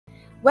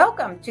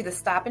Welcome to the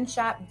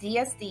Stop&Shop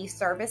DSD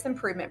Service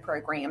Improvement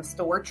Program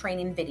store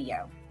training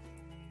video.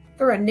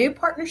 Through a new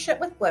partnership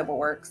with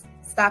GlobalWorks,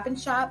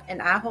 Stop&Shop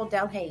and Ahold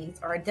Delhaize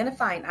are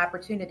identifying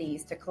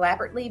opportunities to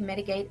collaboratively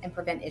mitigate and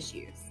prevent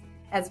issues,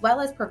 as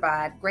well as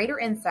provide greater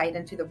insight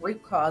into the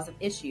root cause of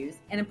issues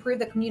and improve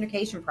the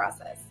communication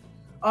process,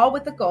 all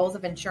with the goals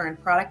of ensuring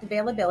product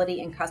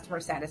availability and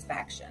customer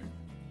satisfaction.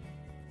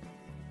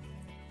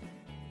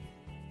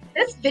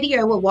 This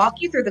video will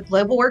walk you through the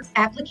GlobalWorks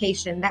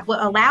application that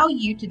will allow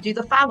you to do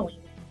the following: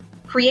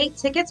 create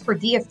tickets for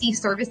DSD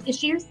service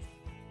issues,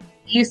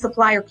 view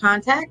supplier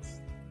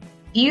contacts,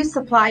 view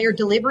supplier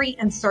delivery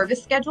and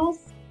service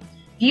schedules,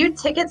 view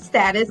ticket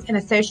status and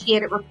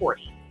associated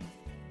reporting.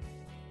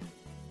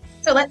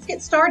 So let's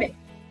get started.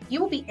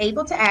 You will be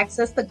able to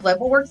access the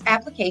GlobalWorks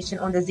application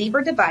on the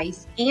Zebra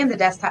device and the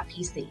desktop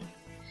PC.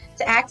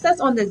 To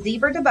access on the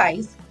Zebra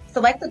device,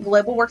 select the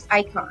GlobalWorks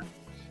icon.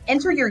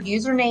 Enter your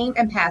username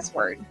and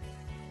password.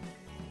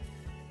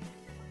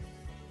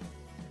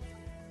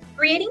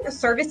 Creating a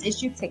service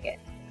issue ticket.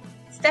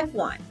 Step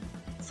 1.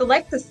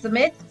 Select the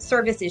Submit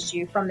Service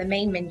Issue from the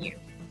main menu.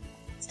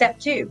 Step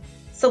 2.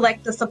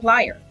 Select the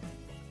supplier.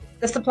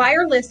 The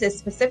supplier list is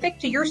specific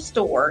to your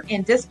store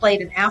and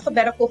displayed in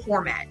alphabetical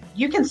format.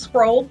 You can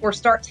scroll or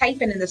start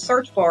typing in the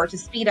search bar to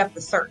speed up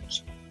the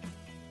search.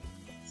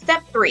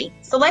 Step 3.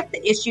 Select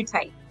the issue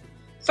type.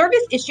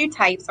 Service issue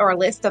types are a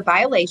list of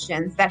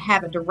violations that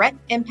have a direct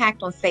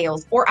impact on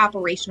sales or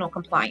operational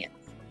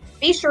compliance.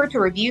 Be sure to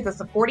review the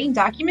supporting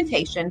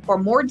documentation for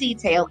more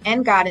detail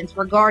and guidance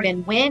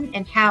regarding when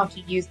and how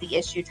to use the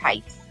issue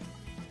types.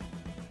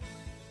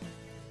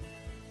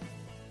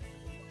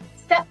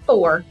 Step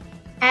 4.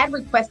 Add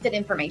requested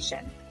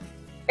information.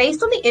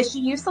 Based on the issue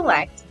you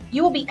select,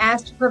 you will be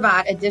asked to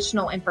provide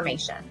additional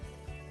information.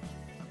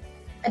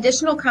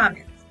 Additional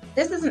comments.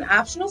 This is an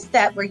optional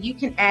step where you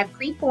can add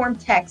pre-formed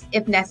text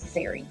if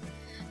necessary.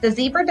 The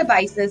Zebra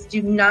devices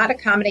do not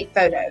accommodate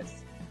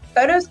photos.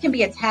 Photos can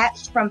be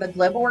attached from the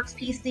GlobalWorks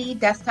PC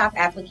desktop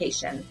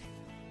application.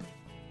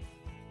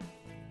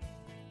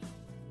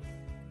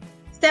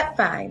 Step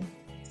 5.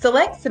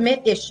 Select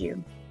Submit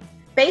Issue.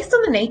 Based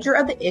on the nature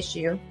of the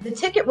issue, the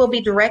ticket will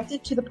be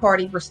directed to the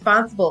party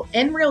responsible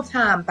in real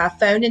time by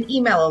phone and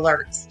email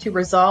alerts to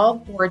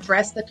resolve or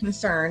address the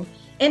concern,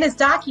 and is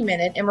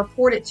documented and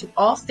reported to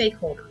all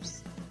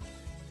stakeholders.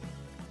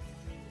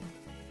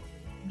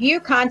 View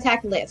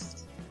Contact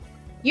List.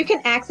 You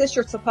can access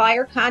your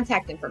supplier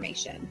contact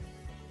information.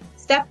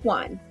 Step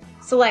 1.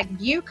 Select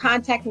View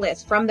Contact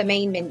List from the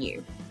main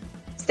menu.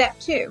 Step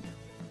 2.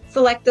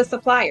 Select the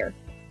supplier.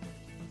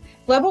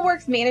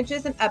 GlobalWorks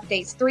manages and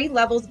updates 3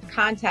 levels of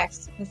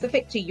contacts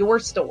specific to your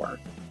store.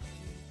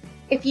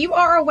 If you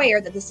are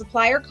aware that the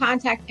supplier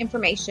contact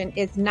information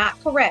is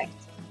not correct,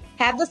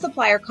 have the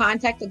supplier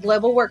contact the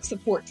GlobalWorks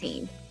support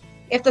team.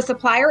 If the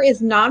supplier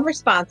is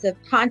non-responsive,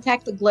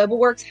 contact the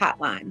GlobalWorks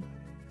hotline.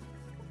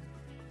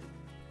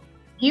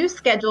 View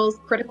Schedules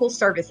Critical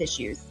Service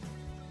Issues.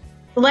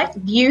 Select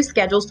View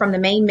Schedules from the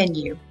main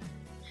menu.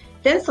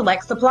 Then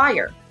select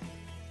Supplier.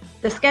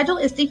 The schedule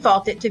is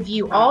defaulted to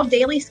view all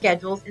daily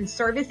schedules and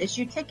service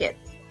issue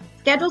tickets.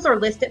 Schedules are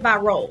listed by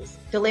roles: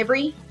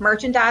 delivery,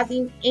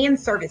 merchandising, and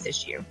service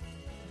issue.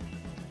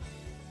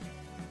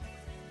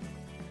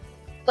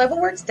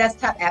 GlobalWorks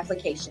desktop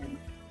application.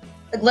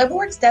 The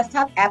GlobalWorks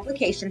desktop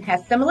application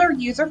has similar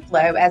user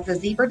flow as the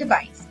Zebra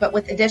device, but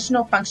with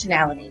additional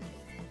functionality.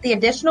 The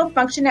additional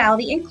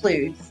functionality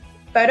includes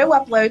photo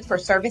uploads for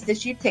service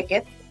issue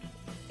tickets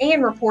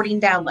and reporting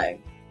download.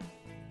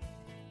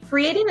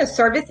 Creating a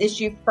service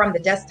issue from the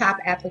desktop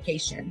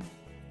application.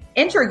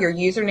 Enter your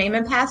username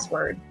and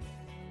password.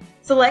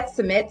 Select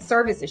Submit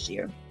Service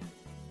Issue.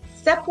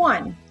 Step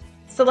 1.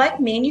 Select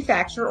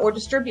Manufacturer or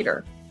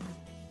Distributor.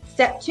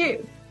 Step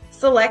 2.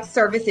 Select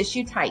Service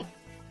Issue Type.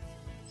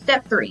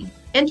 Step 3.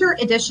 Enter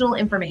additional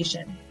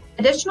information.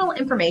 Additional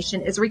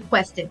information is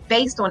requested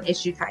based on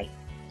issue type.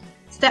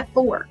 Step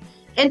 4.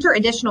 Enter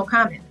additional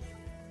comments.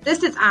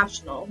 This is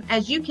optional,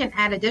 as you can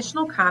add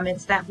additional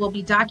comments that will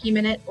be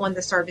documented on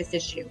the service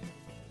issue.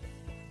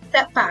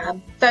 Step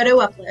 5. Photo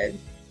upload.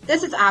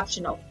 This is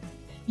optional.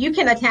 You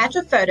can attach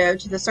a photo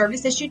to the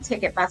service issue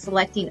ticket by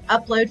selecting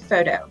Upload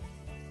Photo.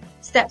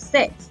 Step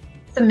 6.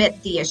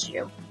 Submit the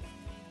issue.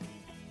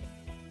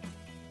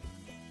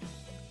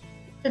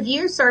 To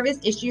view service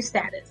issue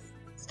status.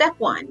 Step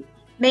 1.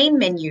 Main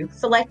menu.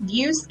 Select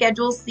View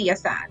Schedules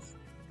CSIs.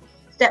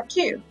 Step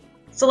 2.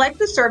 Select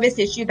the service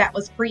issue that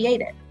was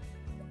created.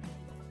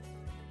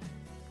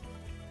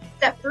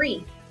 Step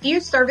 3. View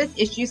service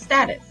issue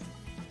status.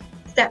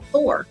 Step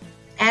 4.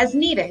 As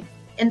needed.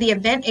 In the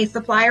event a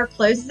supplier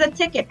closes a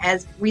ticket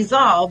as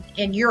resolved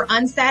and you're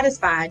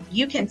unsatisfied,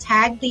 you can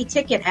tag the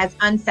ticket as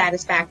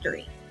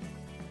unsatisfactory.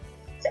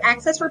 To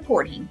access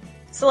reporting,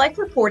 select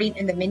Reporting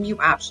in the menu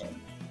option.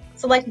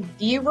 Select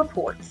View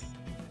Reports.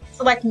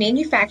 Select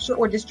Manufacturer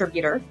or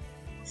Distributor.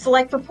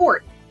 Select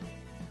Report.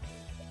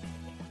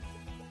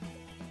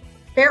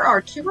 There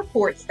are 2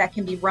 reports that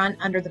can be run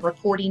under the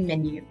Reporting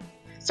menu.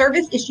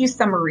 Service Issue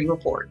Summary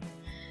Report.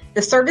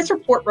 The service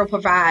report will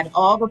provide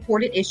all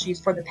reported issues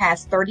for the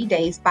past 30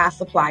 days by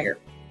supplier.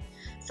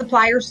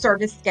 Supplier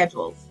service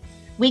schedules.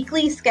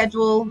 Weekly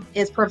schedule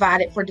is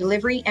provided for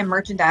delivery and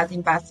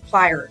merchandising by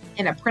supplier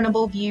in a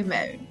printable view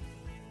mode.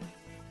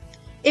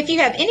 If you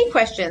have any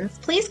questions,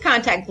 please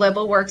contact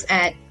GlobalWorks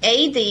at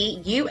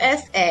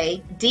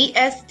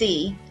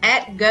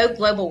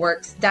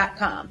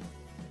adusadsd@goglobalworks.com.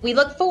 We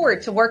look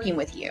forward to working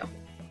with you.